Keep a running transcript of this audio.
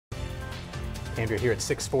Andrea here at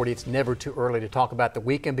 6:40. It's never too early to talk about the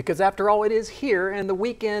weekend because after all, it is here, and the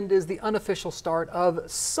weekend is the unofficial start of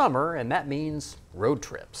summer, and that means road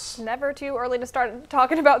trips. Never too early to start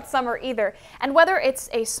talking about summer either. And whether it's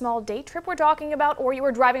a small day trip we're talking about or you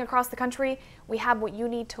are driving across the country, we have what you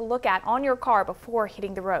need to look at on your car before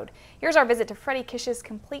hitting the road. Here's our visit to Freddie Kish's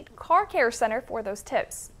Complete Car Care Center for those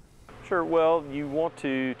tips. Sure, well, you want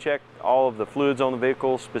to check all of the fluids on the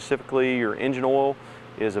vehicle, specifically your engine oil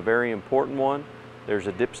is a very important one. There's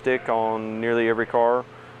a dipstick on nearly every car.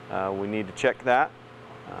 We need to check that.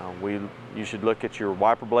 You should look at your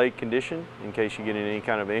wiper blade condition in case you get in any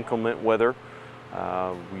kind of inclement weather.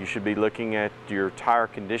 You should be looking at your tire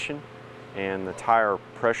condition and the tire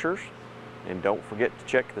pressures. And don't forget to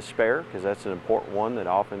check the spare, because that's an important one that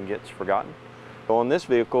often gets forgotten. So on this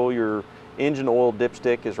vehicle, your engine oil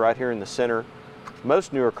dipstick is right here in the center.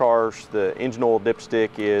 Most newer cars, the engine oil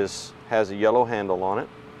dipstick has a yellow handle on it.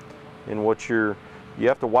 And you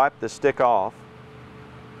have to wipe the stick off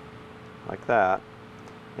like that.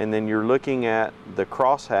 And then you're looking at the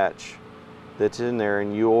crosshatch that's in there,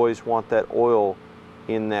 and you always want that oil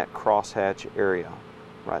in that crosshatch area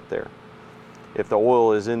right there. If the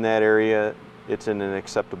oil is in that area, it's in an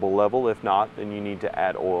acceptable level. If not, then you need to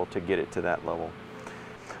add oil to get it to that level.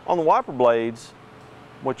 On the wiper blades,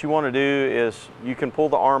 what you want to do is you can pull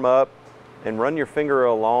the arm up and run your finger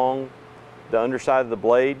along the underside of the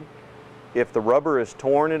blade. If the rubber is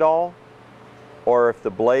torn at all, or if the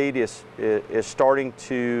blade is starting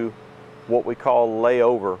to what we call lay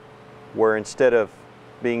over, where instead of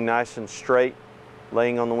being nice and straight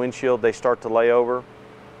laying on the windshield, they start to lay over,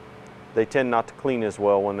 they tend not to clean as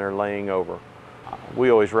well when they're laying over. We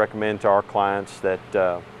always recommend to our clients that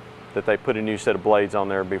they put a new set of blades on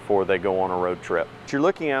there before they go on a road trip. What you're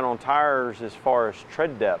looking at on tires as far as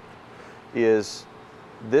tread depth is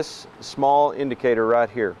this small indicator right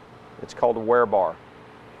here. It's called a wear bar.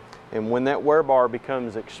 And when that wear bar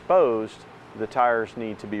becomes exposed, the tires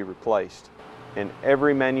need to be replaced. And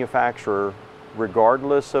every manufacturer,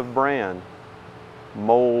 regardless of brand,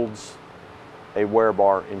 molds a wear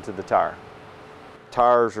bar into the tire.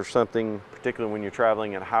 Tires are something, particularly when you're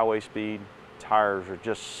traveling at highway speed, tires are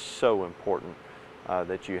just so important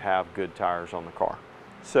that you have good tires on the car.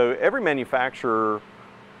 So every manufacturer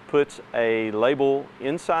puts a label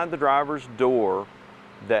inside the driver's door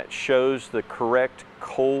that shows the correct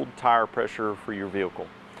cold tire pressure for your vehicle.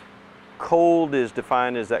 Cold is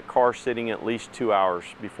defined as that car sitting at least 2 hours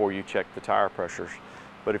before you check the tire pressures.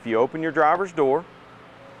 But if you open your driver's door,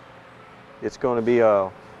 it's going to be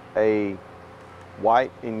a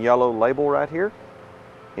white and yellow label right here.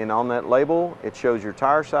 And on that label, it shows your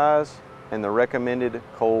tire size and the recommended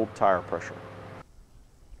cold tire pressure.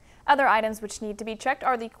 Other items which need to be checked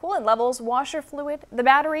are the coolant levels, washer fluid, the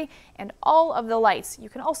battery, and all of the lights. You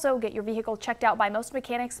can also get your vehicle checked out by most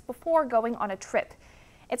mechanics before going on a trip.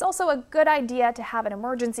 It's also a good idea to have an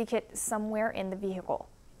emergency kit somewhere in the vehicle.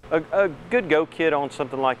 A good go kit on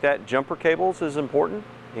something like that, jumper cables is important.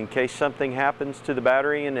 In case something happens to the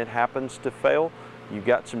battery and it happens to fail, you've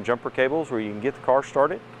got some jumper cables where you can get the car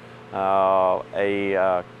started.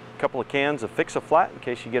 A couple of cans of Fix-A-Flat in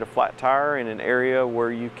case you get a flat tire in an area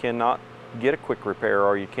where you cannot get a quick repair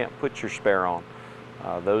or you can't put your spare on.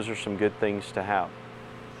 Those are some good things to have.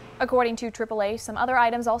 According to AAA, some other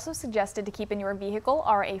items also suggested to keep in your vehicle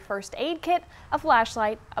are a first aid kit, a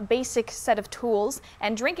flashlight, a basic set of tools,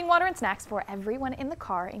 and drinking water and snacks for everyone in the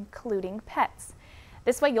car, including pets.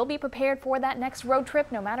 This way you'll be prepared for that next road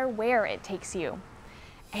trip no matter where it takes you.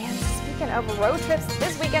 And speaking of road trips,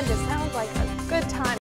 this weekend just sounds like a good time.